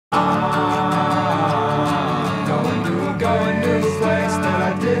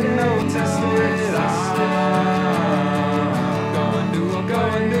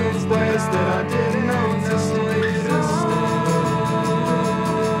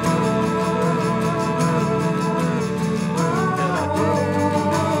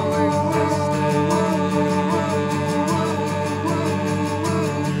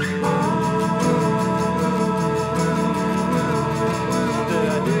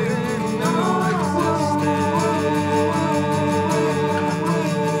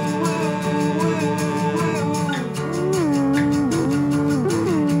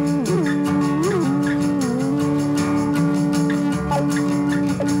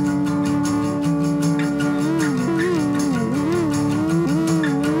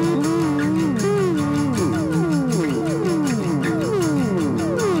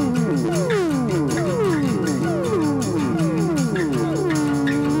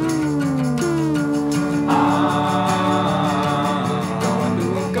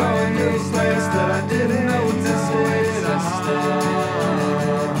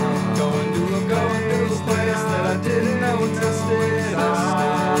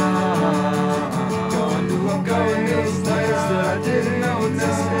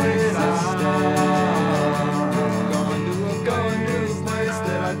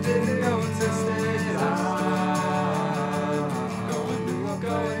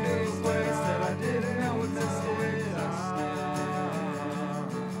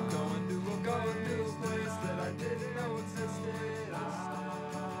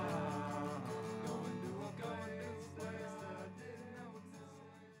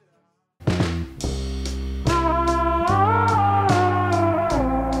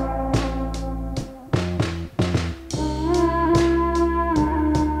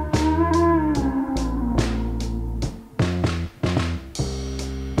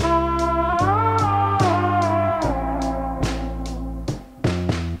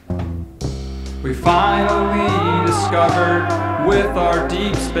discovered with our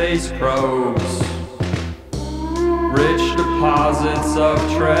deep space probes. Rich deposits of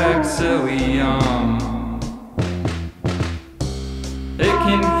Trexillium. It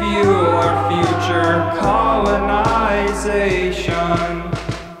can fuel our future colonization.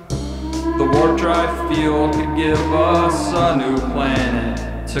 The warp drive fuel could give us a new planet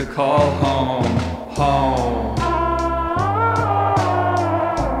to call home, home.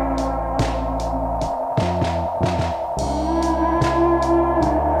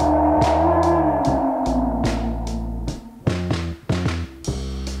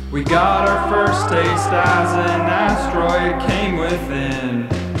 We got our first taste as an asteroid came within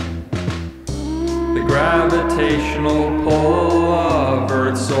the gravitational pull of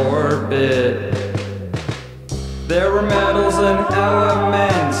Earth's orbit. There were metals and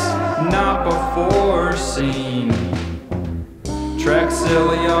elements not before seen.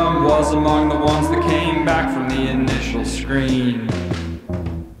 Trexillium was among the ones that came back from the initial screen.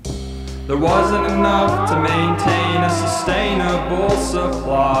 There wasn't enough to maintain a sustainable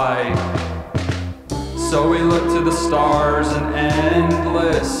supply, so we looked to the stars and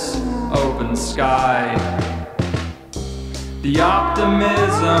endless open sky. The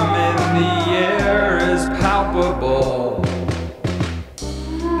optimism in the air is palpable.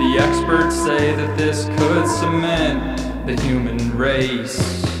 The experts say that this could cement the human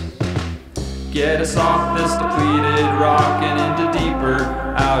race, get us off this depleted rock and into deeper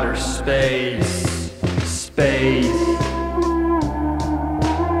outer space.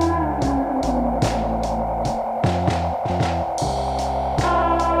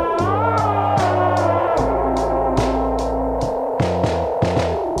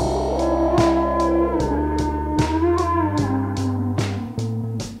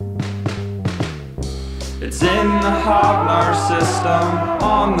 It's in the Hognar system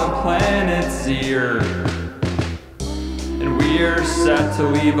on the planet Zeer, and we're set to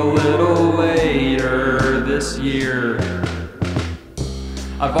leave a little later this year.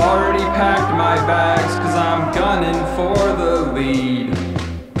 I've already packed my bags cause I'm gunning for the lead.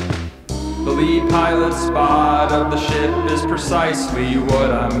 The lead pilot spot of the ship is precisely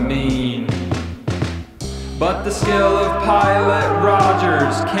what I mean. But the skill of Pilot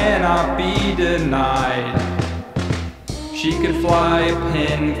Rogers cannot be denied. She could fly a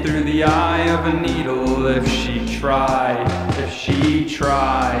pin through the eye of a needle if she tried,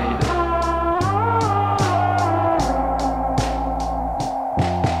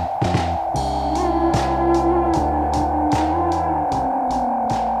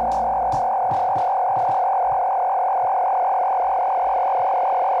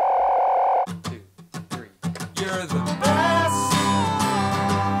 You're the best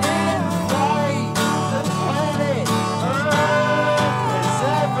in flight the planet Earth has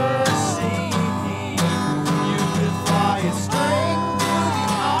ever seen. You could fly a string through the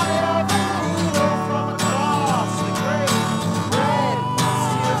eye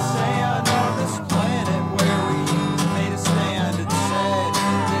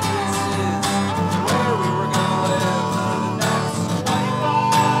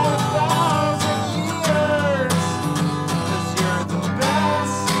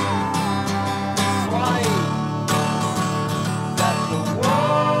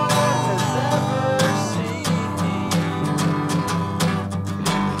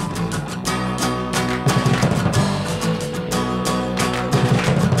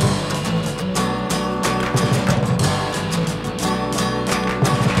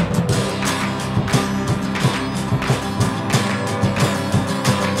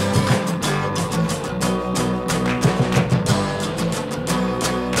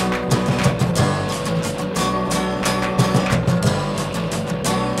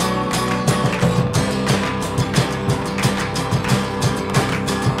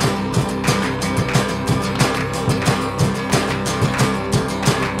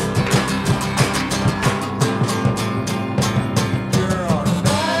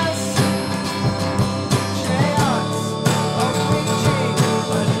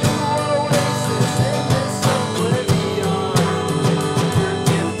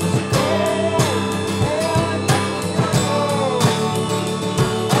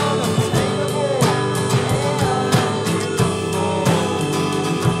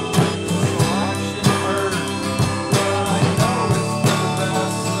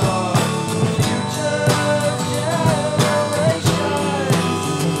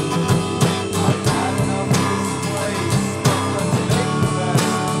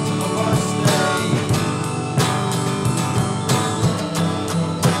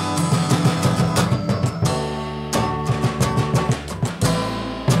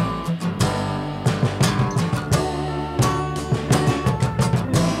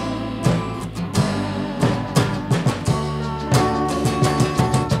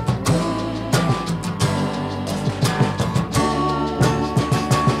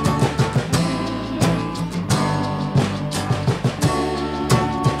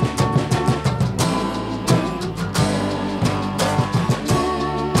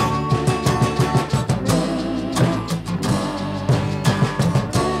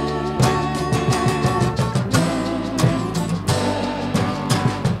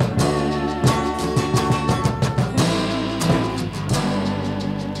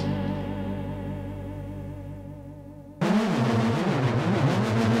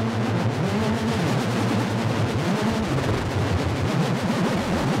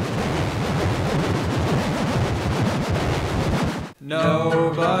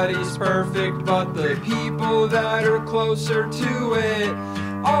Nobody's perfect, but the people that are closer to it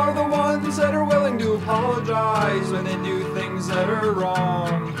are the ones that are willing to apologize when they do things that are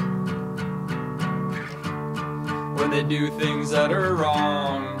wrong. When they do things that are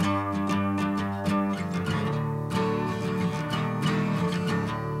wrong.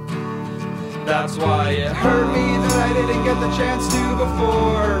 That's why it hurt me that I didn't get the chance to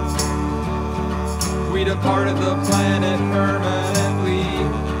before we departed the planet permanently.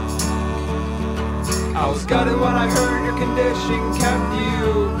 I was gutted when I heard your condition kept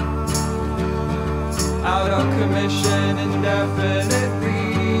you out of commission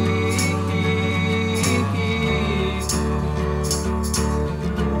indefinitely.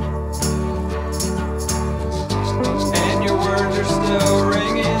 And your words are still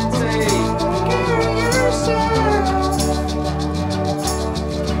ringing, take care of yourself.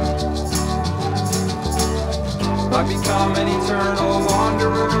 I've become an eternal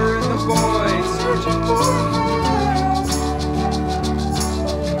wanderer in the void, searching for help.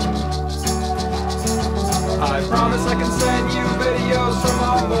 I promise I can send you videos from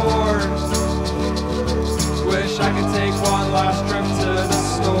on board. Wish I could take one last trip to the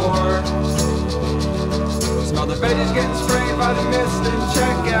store. Smell the veggies getting sprayed by the mist and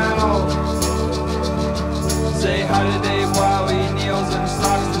check out. Say hi to Dave while he kneels and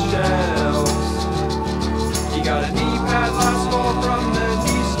stocks the shelves. He got a knee pad last fall from the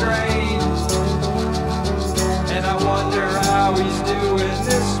knee strain, and I wonder how he's doing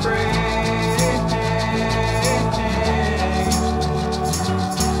this spring.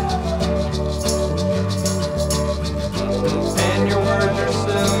 And your words are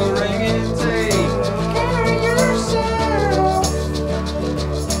still ringing, take care of yourself.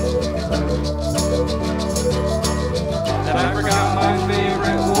 And I forgot my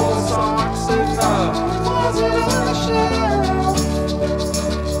favorite wool socks in the closet on the shelf.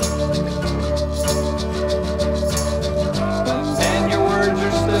 And your words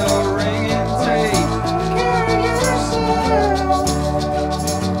are still ringing, take care of yourself.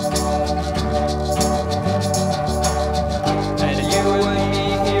 And you and me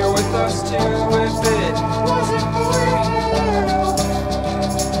here with us too, if it wasn't for help.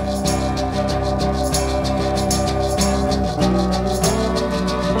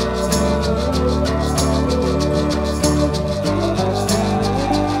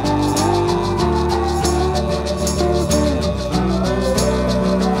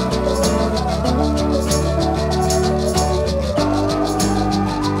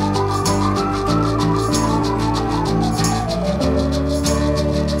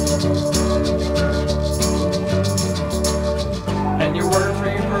 And your words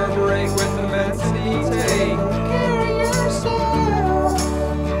reverberate with immensity, take care of yourself.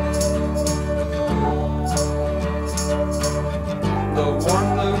 The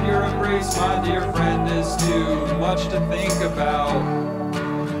warmth of your embrace, my dear friend, is too much to think about.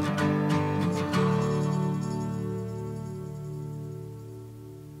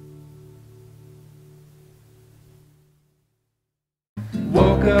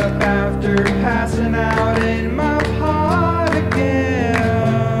 Woke up after passing out in my pod again.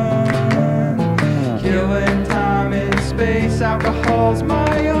 Killing time and space, alcohol's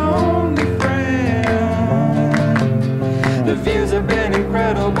my only friend. The views have been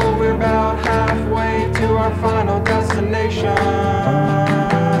incredible, we're about halfway to our final destination.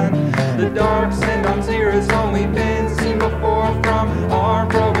 The dark sand on Zeer has only been seen before from our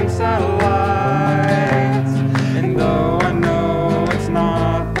probing satellites. And though I know it's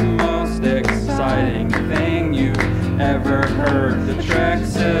not the most exciting thing you've ever heard, the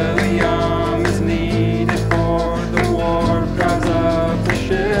Trexillium is needed for the warp drives of the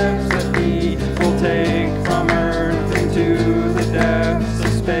ships that we will take from Earth into the depths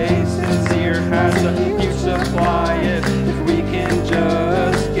of space. And Zeer has a huge supply if we can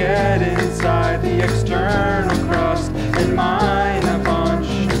just get inside the external crust and mine a bunch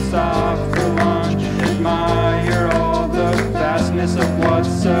and stop for lunch. Admire all the vastness of what's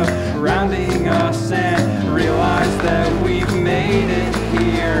surrounding us and realize that we've made it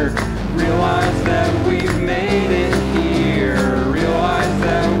here. Realize that we've made it here. Realize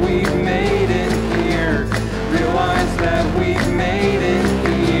that we've made it here. Realize that we've made it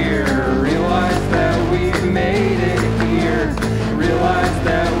here. Realize that we've made it here. Realize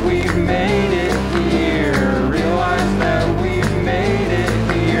that we've made it here. Realize that we've made it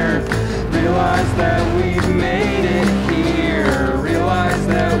here. Realize that we've made it here. Realize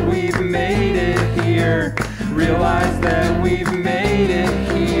that we've made it here. Realize that we've made it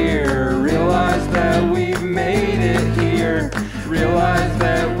here. Realize that we've made it here. Realize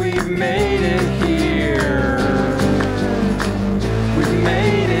that we've made it here. We've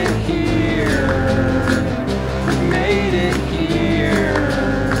made it.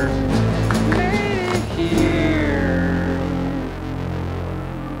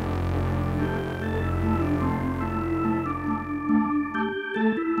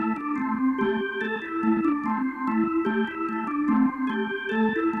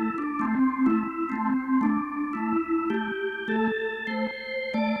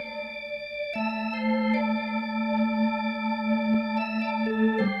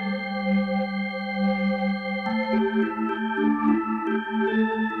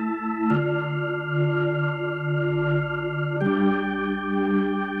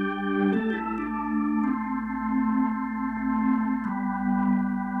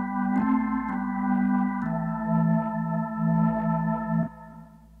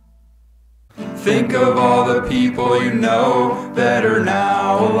 Think of all the people you know that are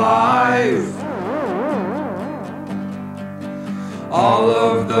now alive. All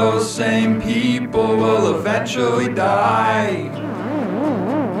of those same people will eventually die.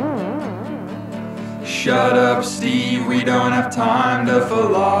 Shut up, Steve, we don't have time to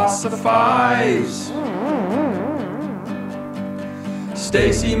philosophize.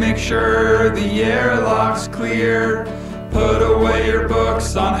 Stacy, make sure the airlock's clear. Put away your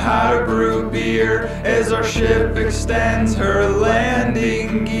books on how to brew beer as our ship extends her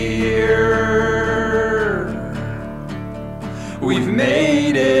landing gear. We've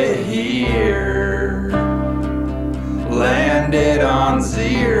made it here, landed on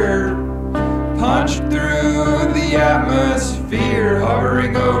Zeer, punched through the atmosphere,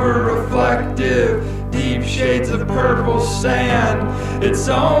 hovering over reflective deep shades of purple sand. It's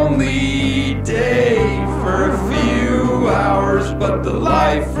only day for a few hours, but the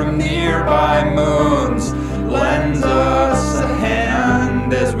light from nearby moons lends us a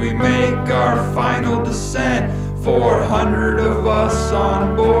hand as we make our final descent. 400 of us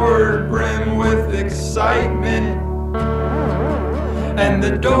on board, brim with excitement, and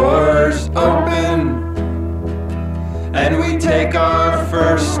the doors open and we take our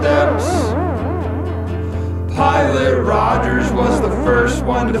first steps. Pilot Rogers was the first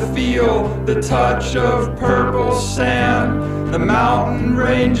one to feel the touch of purple sand. The mountain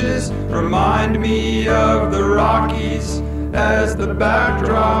ranges remind me of the Rockies as the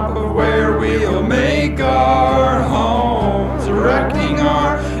backdrop of where we'll make our homes, erecting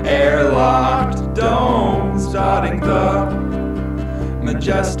our airlocked domes, dotting the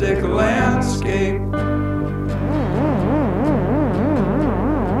majestic landscape.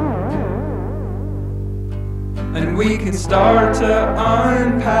 And we can start to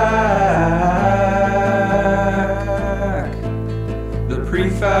unpack the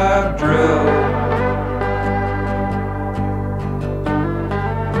prefab drill.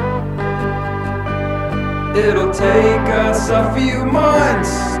 It'll take us a few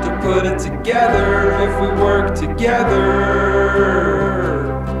months to put it together if we work together.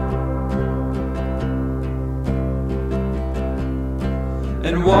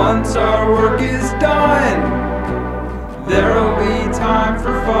 And once our work is done, there'll be time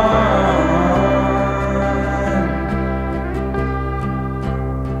for fun.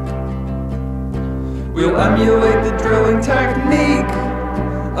 We'll emulate the drilling technique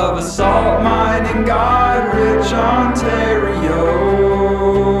of a salt mine in Godrich, Ontario.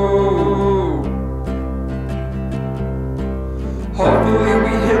 Hopefully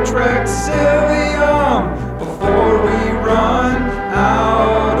we hit Trexillium before we run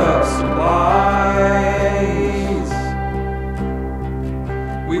out of supplies.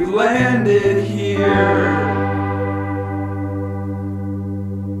 We've landed here.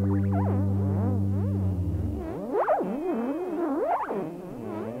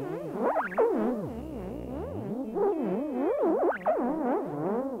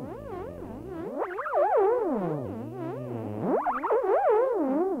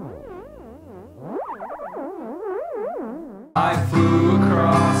 I flew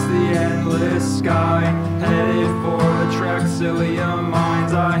across the endless sky, headed for the Trexillium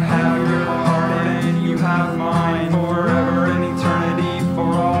mines. I have your heart and you have mine, forever and eternity,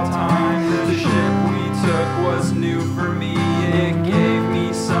 for all time. The ship we took was new for me, it gave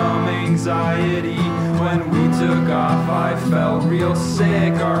me some anxiety. When we took off I felt real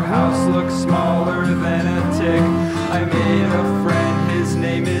sick, our house looked smaller than a tick. I made a friend, his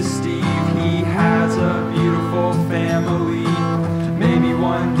name is Steve, he has a beautiful family. Maybe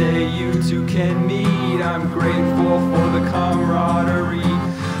one day you two can meet, I'm grateful for the camaraderie.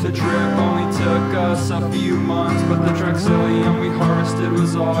 The trip only took us a few months, but the Trexillium we harvested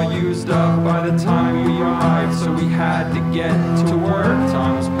was all used up by the time we arrived, so we had to get to work,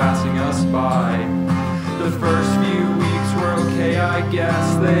 time was passing us by. The first few weeks were okay, I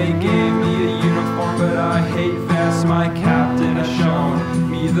guess. They gave me a uniform, but I hate vests. My captain has shown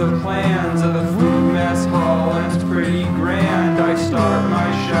me the plans of the food mess hall, and it's pretty grand. I start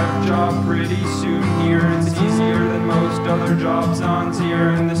my chef job pretty soon here. It's easier than most other jobs on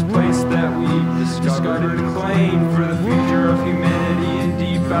Zeer, in this place that we discovered and claimed for the future of humanity in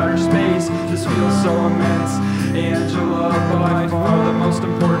deep outer space. This feels so immense, Angela, by far the most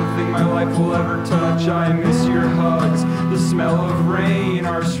important thing my life will ever touch. I miss your hugs, the smell of rain,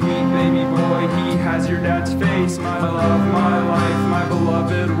 our sweet baby boy, he has your dad's face. My love, my life, my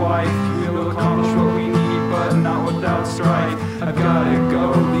beloved wife, we'll accomplish what we need, but not without strife. I've gotta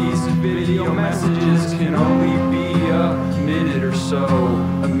go, these video messages can only be a minute or so,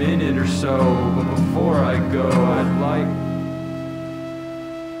 but before I go, I'd like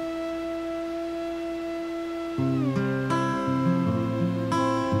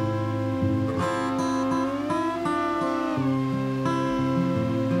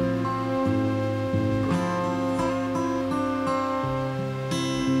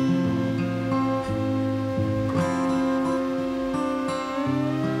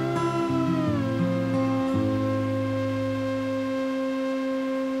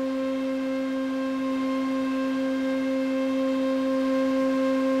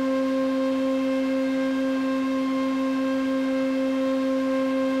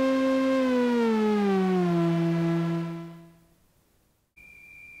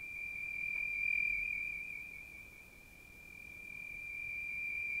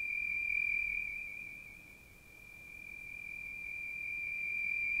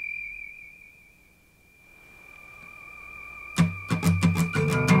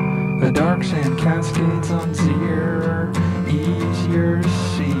dark sand cascades on Zeer are easier to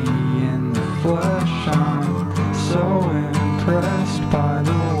see in the flesh. I'm so impressed by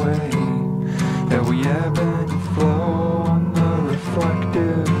the way that we ebb and flow on the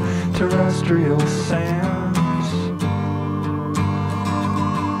reflective terrestrial sands.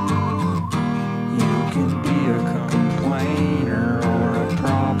 You can be a complainer or a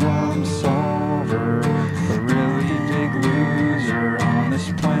problem solver, a really big loser on this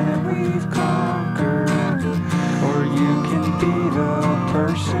planet we've conquered, or you can be the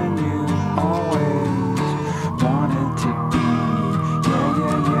person you always wanted to be. Yeah,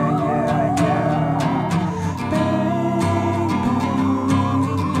 yeah, yeah, yeah, yeah.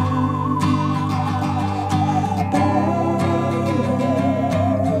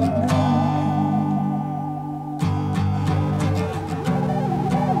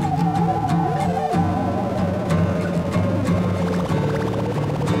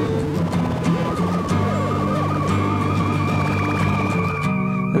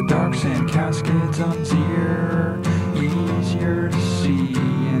 The dark sand cascades on Zeer, easier to see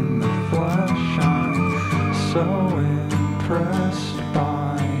in the flesh. I'm so impressed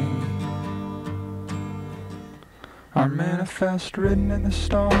by our manifest written in the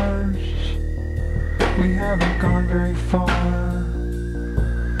stars. We haven't gone very far,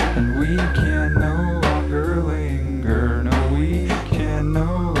 and we can no longer linger. No, we can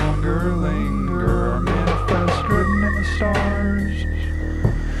no longer linger. Our manifest written in the stars.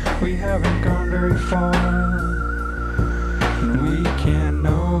 We haven't gone very far, and we can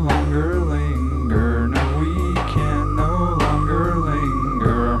no longer linger. No, we can no longer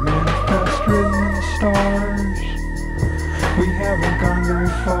linger. Our manifest written in the stars. We haven't gone very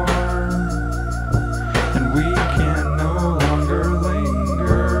far, and we can no longer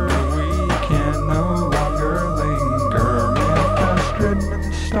linger. We can no longer linger. Our manifest written in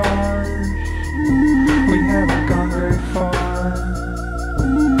the stars. We haven't gone very far.